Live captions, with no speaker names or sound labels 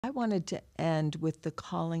I wanted to end with the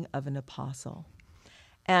calling of an apostle.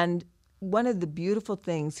 And one of the beautiful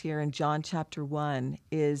things here in John chapter 1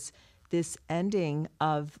 is this ending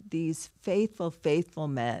of these faithful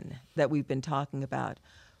men that we've been talking about,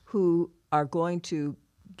 who are going to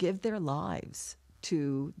give their lives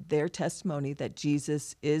to their testimony that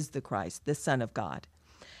Jesus is the Christ, the Son of God.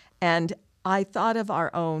 And I thought of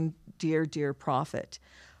our own dear prophet.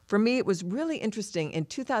 For me, it was really interesting. In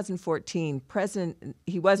 2014,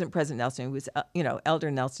 he wasn't President Nelson, he was,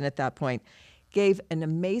 Elder Nelson at that point, gave an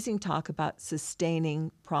amazing talk about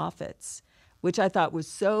sustaining prophets, which I thought was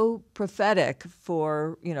so prophetic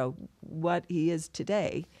for, what he is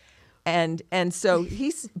today. And so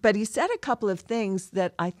he said a couple of things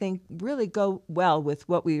that I think really go well with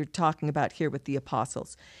what we were talking about here with the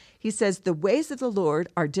apostles. He says, the ways of the Lord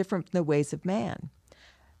are different from the ways of man.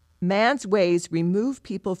 Man's ways remove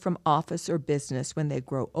people from office or business when they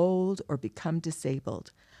grow old or become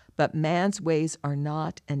disabled. But man's ways are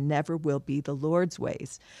not and never will be the Lord's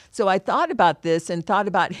ways. So I thought about this and thought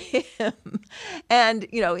about him and,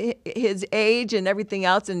 his age and everything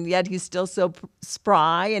else, and yet he's still so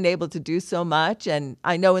spry and able to do so much. And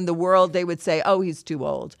I know in the world they would say, oh, he's too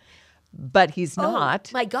old. But he's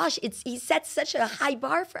not. Oh my gosh, he sets such a high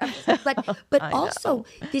bar for everything. But also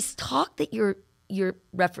this talk that you're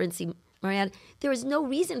referencing, Marianna, there was no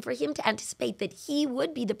reason for him to anticipate that he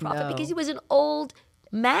would be the prophet because he was an old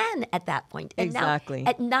man at that point. And exactly. Now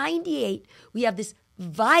at 98, we have this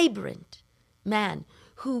vibrant man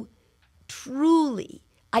who truly,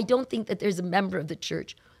 I don't think that there's a member of the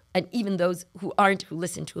church, and even those who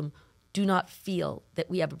listen to him, do not feel that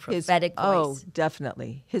we have a prophetic voice. Oh,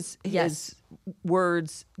 definitely. His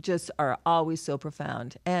words just are always so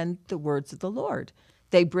profound. And the words of the Lord,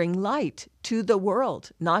 they bring light to the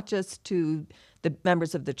world, not just to the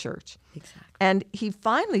members of the church. Exactly. And he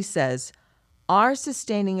finally says, our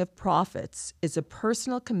sustaining of prophets is a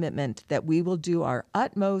personal commitment that we will do our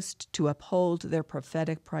utmost to uphold their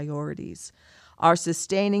prophetic priorities. Our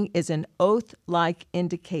sustaining is an oath-like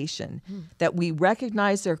indication that we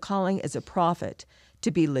recognize their calling as a prophet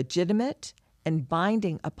to be legitimate and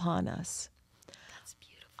binding upon us. That's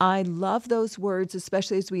beautiful. I love those words,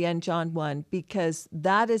 especially as we end John 1, because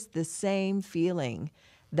that is the same feeling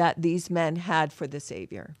that these men had for the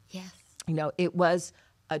Savior. Yes. It was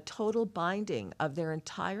a total binding of their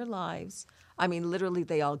entire lives. I mean, literally,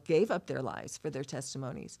 they all gave up their lives for their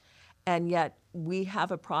testimonies. And yet we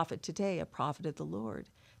have a prophet today, a prophet of the Lord,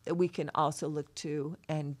 that we can also look to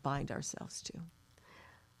and bind ourselves to.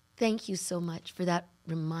 Thank you so much for that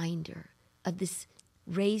reminder of this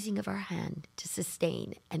raising of our hand to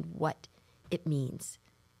sustain and what it means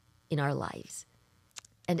in our lives.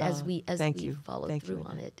 And as we follow through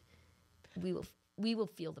on it, we will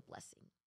feel the blessing.